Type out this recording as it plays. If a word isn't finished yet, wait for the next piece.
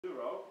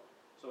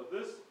So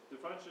this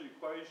differential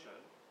equation,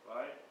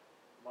 right,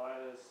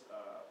 minus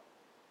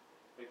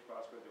x bar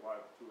squared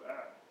divided by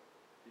 2m,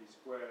 d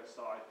squared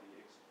psi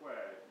dx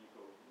squared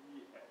equal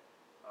E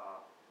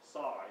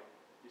psi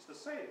is the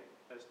same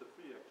as the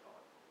free electron,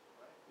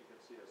 right? You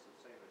can see it's the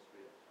same as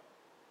free electron.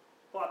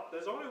 But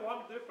there's only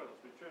one difference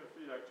between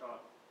free electron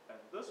and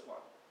this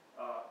one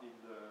in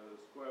the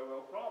square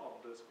wave problem.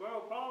 The square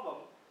wave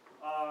problem,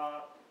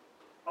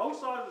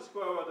 outside the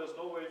square wave, there's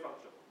no wave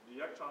function. The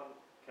electron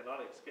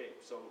cannot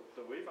escape, so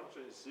the wave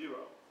function is 0.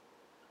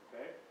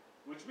 Okay,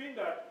 which means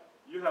that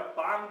you have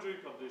boundary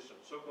condition,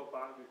 so-called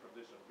boundary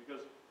condition,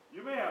 because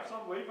you may have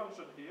some wave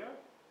function here,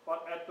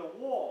 but at the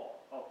wall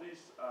of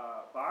this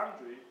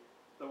boundary,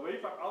 the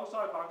wave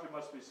outside boundary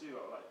must be 0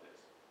 like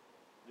this.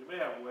 You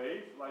may have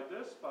wave like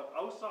this, but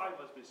outside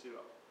must be 0.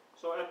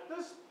 So at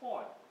this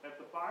point, at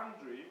the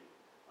boundary,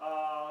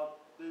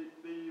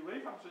 the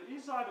wave function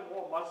inside the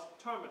wall must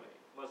terminate,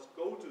 must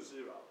go to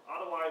 0.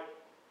 Otherwise,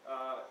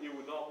 it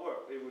would not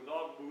work. It would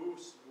not move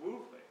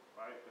smoothly,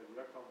 right? The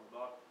electron would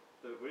not,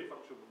 the wave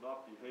function would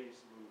not behave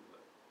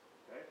smoothly.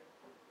 Okay.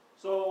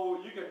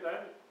 So you can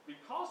then,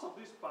 because of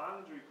this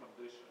boundary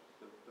condition,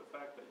 the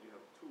fact that you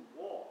have two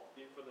wall,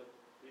 infinite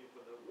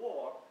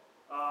wall,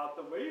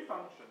 the wave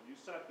function, you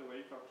set the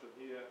wave function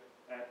here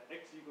at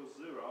x equals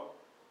 0,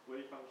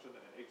 wave function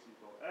at x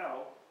equals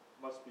L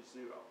must be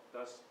 0.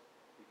 That's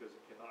because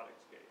it cannot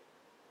escape.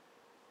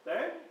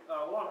 Then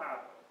what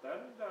happens?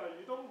 Then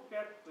you don't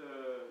get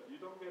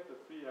the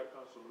free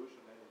electron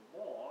solution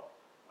anymore.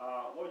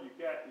 What you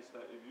get is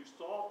that if you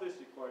solve this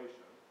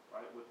equation,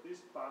 right, with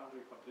this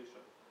boundary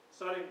condition,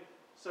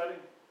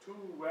 setting two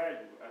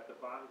value at the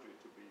boundary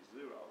to be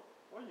 0,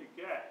 what you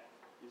get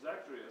is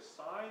actually a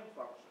sine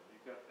function. You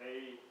get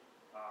a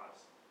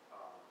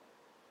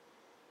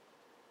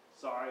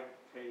sine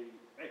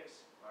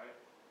kx, right?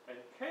 And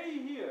k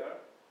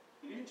here,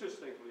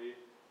 interestingly,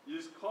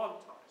 is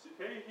quantized.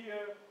 K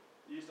here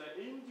is an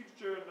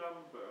integer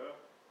number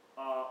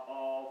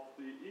of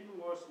the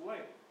inverse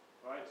length,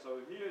 right?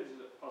 So here is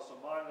plus or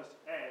minus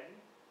n,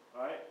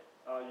 right?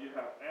 You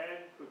have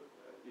n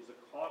is a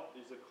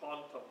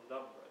quantum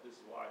number. This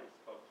is why it's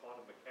called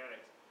quantum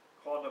mechanics.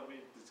 Quantum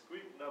means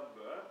discrete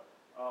number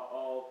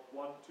of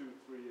 1, 2,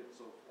 3, and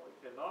so forth. It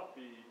cannot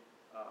be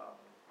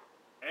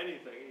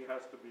anything. It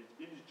has to be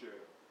integer.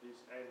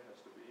 This n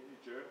has to be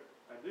integer,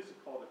 and this is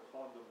called a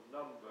quantum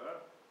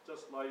number.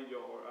 Just like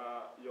your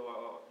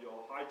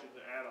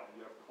hydrogen atom,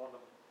 you have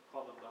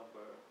quantum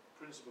number,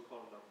 principal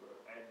quantum number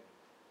n,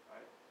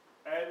 right?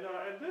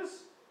 And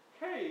this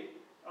k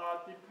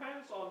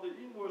depends on the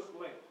inverse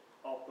length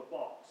of the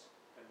box,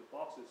 and the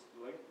box's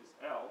length is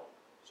L.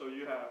 So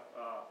you have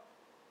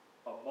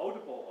a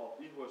multiple of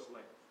inverse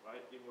length,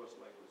 right? Inverse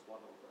length is 1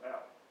 over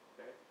L.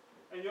 Okay,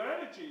 and your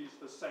energy is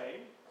the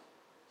same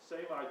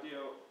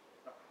idea.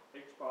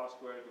 X bar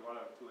squared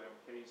divided by 2m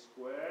k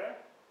squared,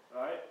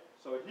 right?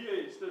 So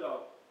here instead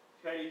of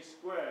k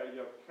squared,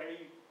 you have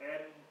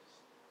kn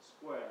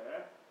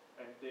squared,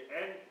 and the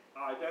n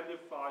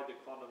identify the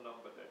quantum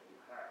number that you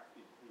have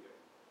in here.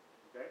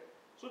 Okay?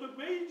 So the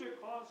major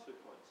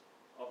consequence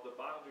of the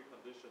boundary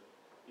condition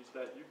is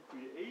that you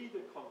create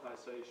a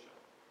quantization.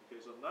 Okay,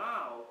 so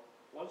now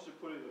once you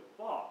put it in the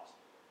box,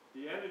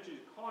 the energy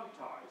is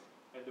quantized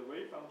and the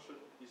wave function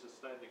is a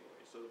standing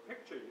wave. So the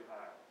picture you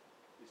have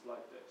is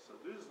like this. So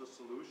this is the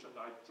solution.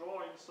 I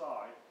draw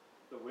inside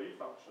the wave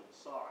function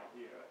psi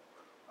here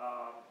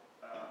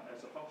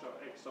as a function of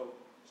x. So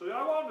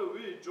I want to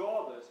really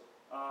draw this.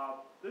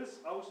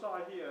 This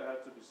outside here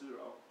has to be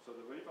 0. So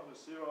the wave function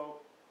is 0.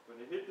 When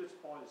it hit this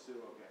point, it's 0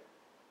 again.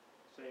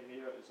 Same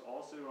here, it's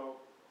all 0,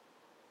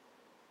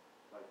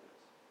 like this.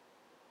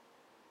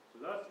 So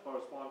that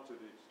corresponds to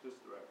this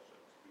direction.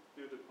 We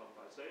do the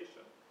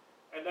quantization.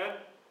 And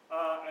then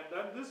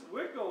this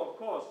wiggle, of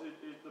course, is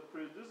the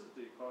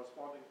periodicity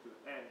corresponding to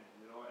n.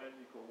 You know, n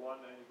equal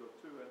 1, n equal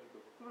 2, n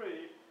equal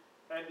 3.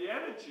 And the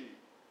energy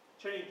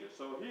changes.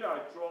 So here I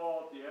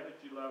draw the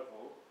energy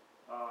level.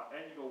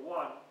 N equal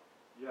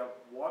 1, you have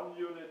 1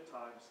 unit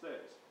times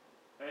this.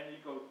 N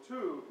equal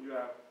 2, you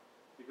have,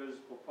 because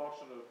it's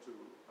proportional to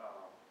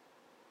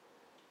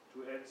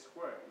n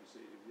squared. You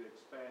see, if you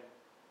expand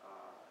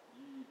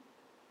E,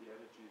 the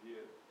energy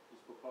here is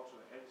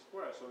proportional to n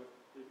squared. So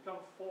it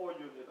becomes 4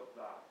 units of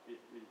that. If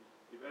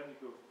n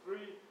equals 3,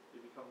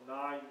 it becomes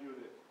 9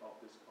 units of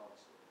this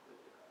constant that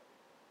you have.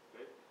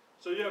 Okay?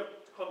 So you have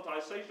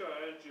quantization of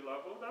energy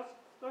level.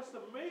 That's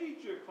the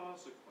major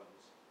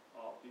consequence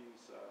of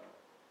these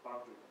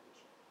boundary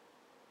conditions.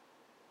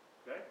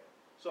 Okay?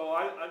 So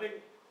I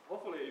think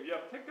hopefully if you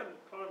have taken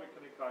quantum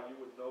mechanics class, you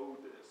would know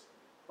this.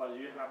 But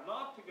if you have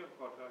not taken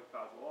quantum mechanics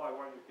class, all I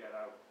want you to get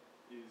out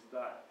is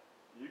that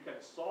you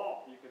can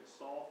solve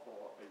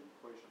for an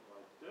equation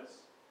like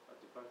this, a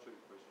differential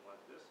equation like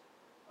this,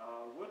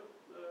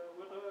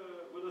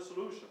 with a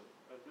solution.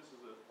 And this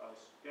is a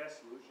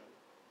gas solution.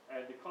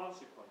 And the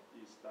consequence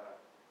is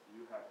that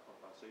you have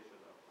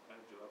quantization of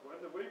energy level, and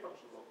the wave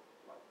function looks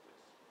like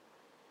this.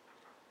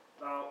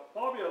 Now,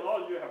 probably a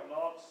lot of you have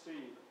not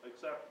seen,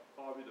 except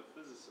probably the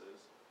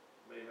physicists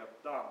may have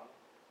done,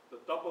 the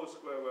double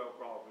square wave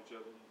problem, which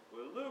is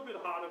a little bit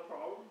harder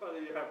problem, but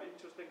you have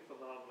interesting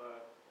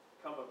phenomena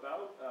come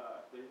about.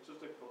 The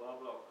interesting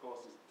phenomena, of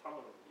course, is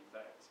tunneling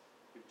effects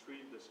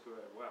between the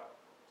square wave.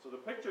 So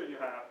the picture you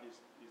have is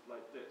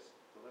like this.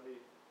 So let me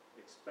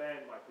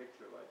expand my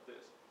picture like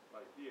this,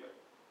 right here.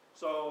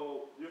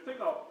 So you think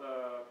of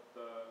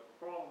the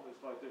problem is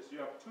like this.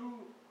 You have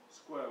two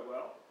square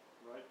well,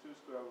 right? Two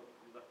square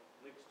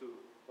next to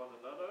one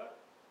another.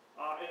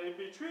 And in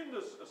between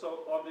this,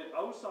 so on the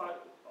outside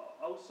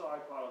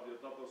part of the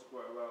double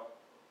square well,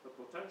 the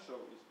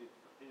potential is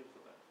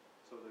infinite.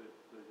 So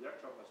the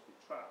electron must be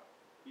trapped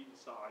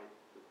inside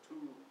the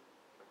two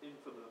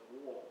infinite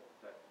wall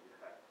that you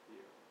have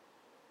here.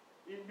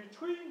 In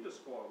between the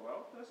square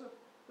well, there's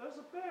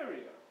a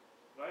barrier,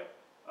 right?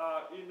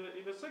 In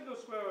a single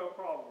square wave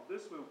problem,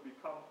 this will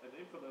become an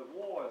infinite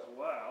wall as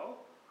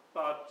well.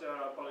 But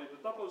in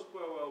the double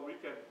square wave,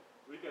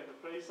 we can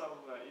play some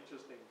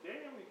interesting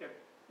game.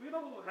 We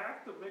don't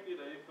have to make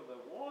it an infinite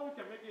wall. We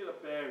can make it a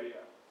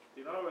barrier.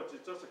 In other words,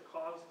 it's just a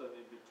constant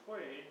in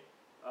between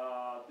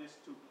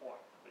these 2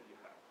 points that you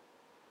have,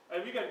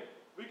 and we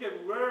can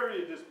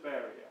vary this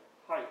barrier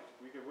height.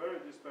 We can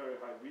vary this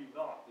barrier height. V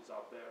naught is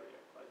our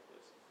barrier like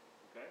this.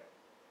 Okay,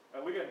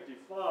 and we can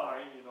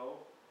define.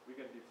 We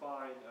can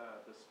define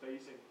the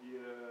spacing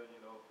here.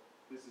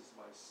 This is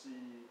my C.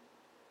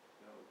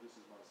 This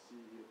is my C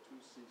here.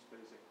 2C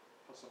spacing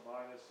plus or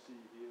minus C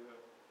here,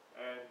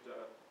 and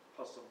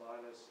plus or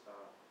minus,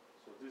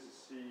 so this is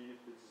C,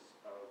 this is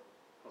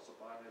plus or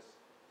minus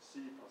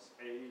C plus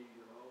A,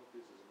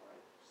 this is my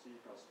C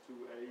plus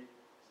 2A,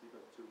 C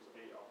plus 2 is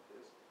A of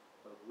this,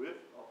 the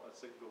width of a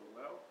single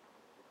well,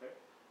 okay?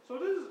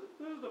 So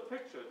this is the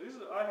picture.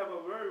 I have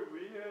a very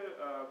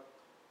real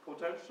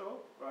potential,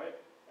 right?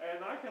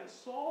 And I can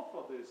solve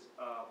for this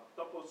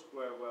double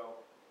square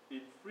well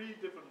in 3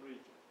 different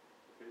regions.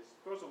 Okay, so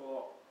first of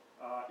all,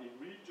 in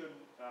region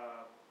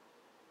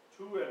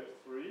 2 and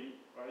 3,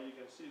 right? You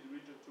can see the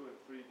region 2 and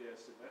 3, they are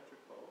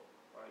symmetrical,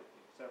 right?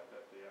 Except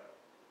that they are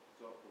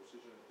sort of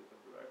positioned in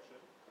different direction.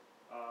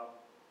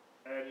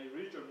 And in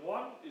region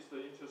 1 is the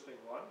interesting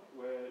one,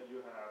 where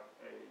you have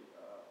a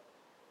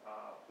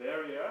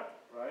barrier,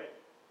 right?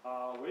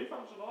 Wave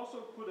function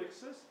also could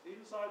exist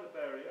inside the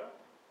barrier,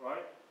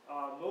 right?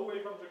 No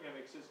wave function can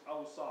exist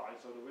outside,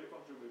 so the wave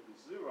function will be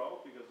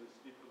 0 because it's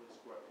infinite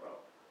square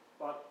well.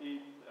 But in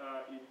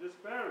this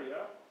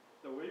barrier,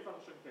 the wave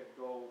function can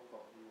go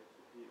from here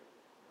to here,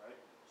 right?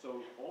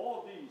 So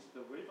all these,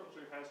 the wave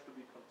function has to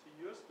be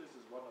continuous. This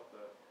is one of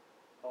the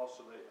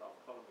postulate of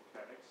quantum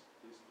mechanics.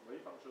 This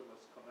wave function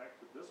must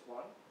connect to this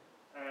one,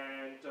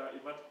 and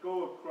it must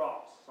go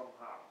across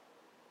somehow,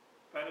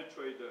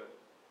 penetrate the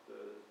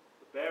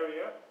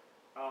barrier,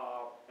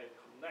 and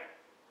connect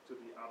to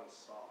the other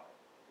side.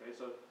 Okay,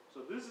 so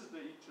this is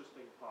the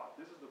interesting part.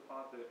 This is the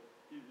part that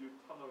gives you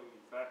tunneling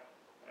effect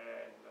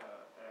and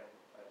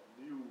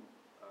new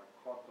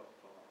quantum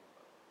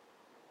phenomena.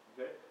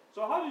 Okay,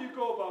 so how do you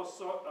go about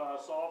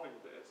solving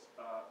this?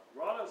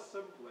 Rather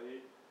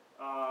simply,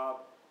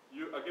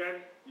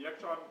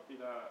 electron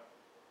in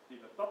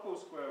a double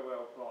square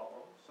wave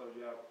problem. So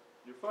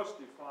you first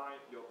define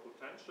your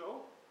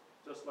potential,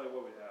 just like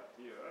what we have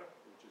here,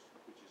 which is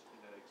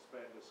in an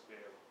expanded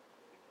scale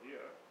in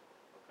here.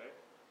 Okay,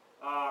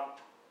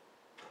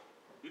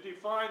 you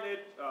define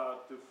it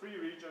to 3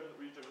 regions.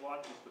 Region 1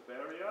 is the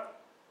barrier,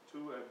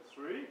 2 and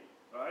 3,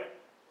 right?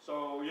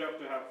 So you have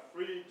to have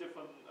 3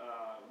 different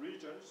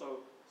regions.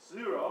 So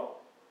 0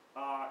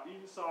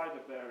 inside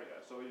the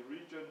barrier. So in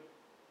region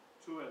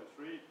 2 and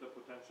 3, the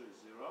potential is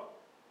 0.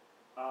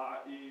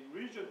 In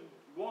region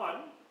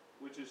 1,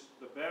 which is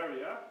the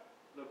barrier,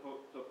 the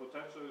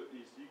potential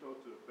is equal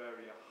to the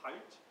barrier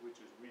height, which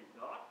is V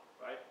naught,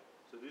 right?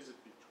 So this is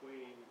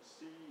between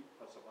C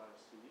plus or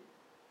minus C,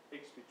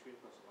 X between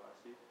plus or minus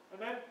C. And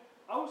then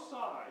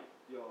outside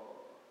your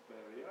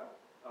barrier,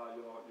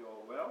 your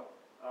well,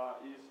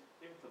 is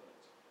infinite,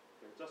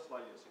 okay, just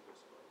like a single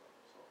square well.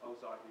 So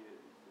outside here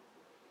is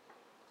infinite.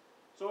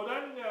 So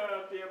then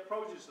the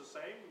approach is the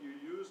same. You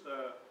use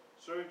the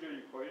Schrödinger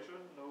equation,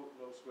 no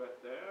sweat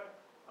there.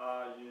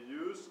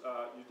 You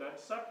then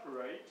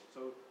separate.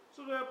 So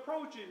the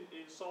approach in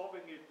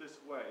solving it this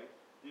way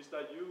is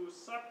that you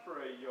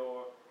separate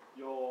your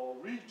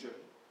region,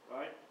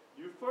 right?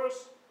 You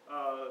first,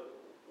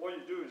 what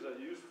you do is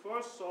that you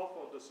first solve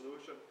for the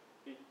solution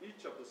in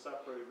each of the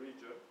separate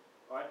region,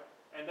 right?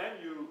 And then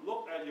you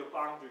look at your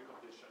boundary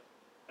condition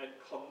and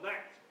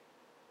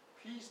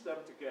piece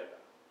them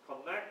together.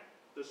 Connect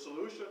the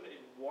solution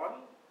in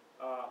one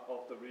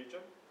of the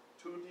region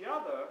to the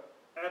other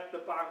at the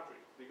boundary.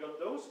 Because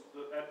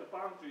at the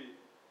boundary,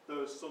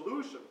 the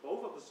solution,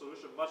 both of the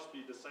solution must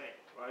be the same,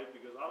 right?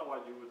 Because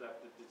otherwise you would have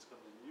the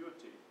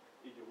discontinuity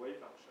in your wave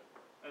function.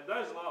 And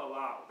that is not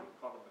allowed in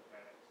quantum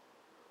mechanics,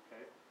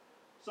 okay?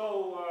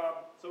 So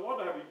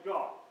what have we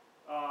got?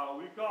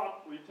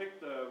 We take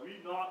the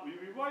V naught, we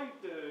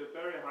rewrite the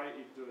barrier height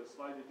into a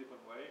slightly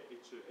different way.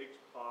 It's x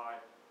bar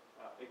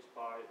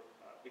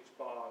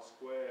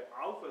square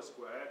alpha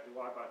square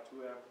divided by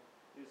 2m.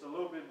 It's a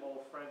little bit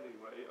more friendly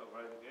way of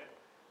writing it.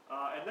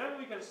 And then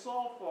we can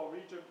solve for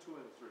region 2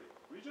 and 3.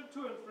 Region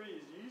 2 and 3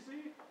 is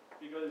easy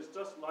because it's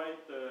just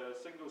like the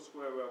single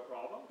square wave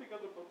problem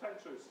because the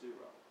potential is 0.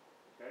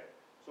 Okay,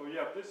 so you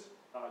have this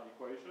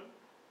equation,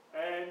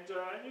 and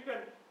you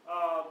can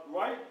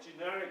write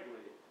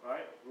generically,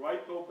 right?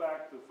 Go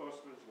back to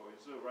first principle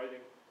instead of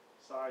writing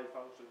psi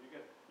function.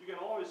 You can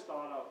always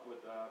start up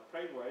with a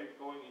plane wave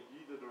going in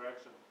either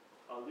direction,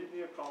 a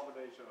linear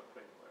combination of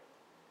plane wave.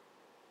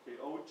 Okay,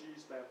 OG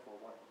stands for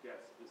what you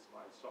guess is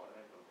my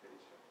shorthand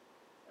notation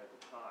at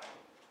the time.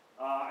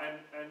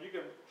 And you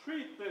can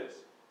treat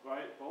this,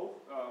 right, both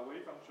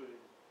wave function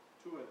in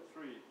 2 and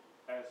 3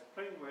 as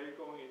plane wave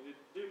going in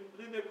the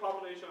linear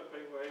combination of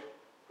plane wave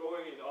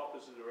going in the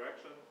opposite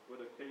direction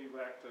with a k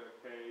vector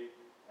k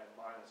and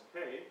minus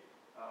k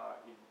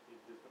in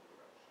different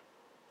direction.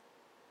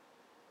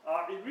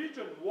 In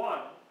region 1,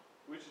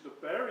 which is the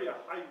barrier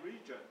height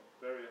region,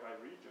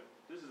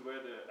 this is where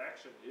the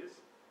action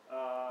is.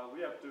 We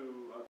have to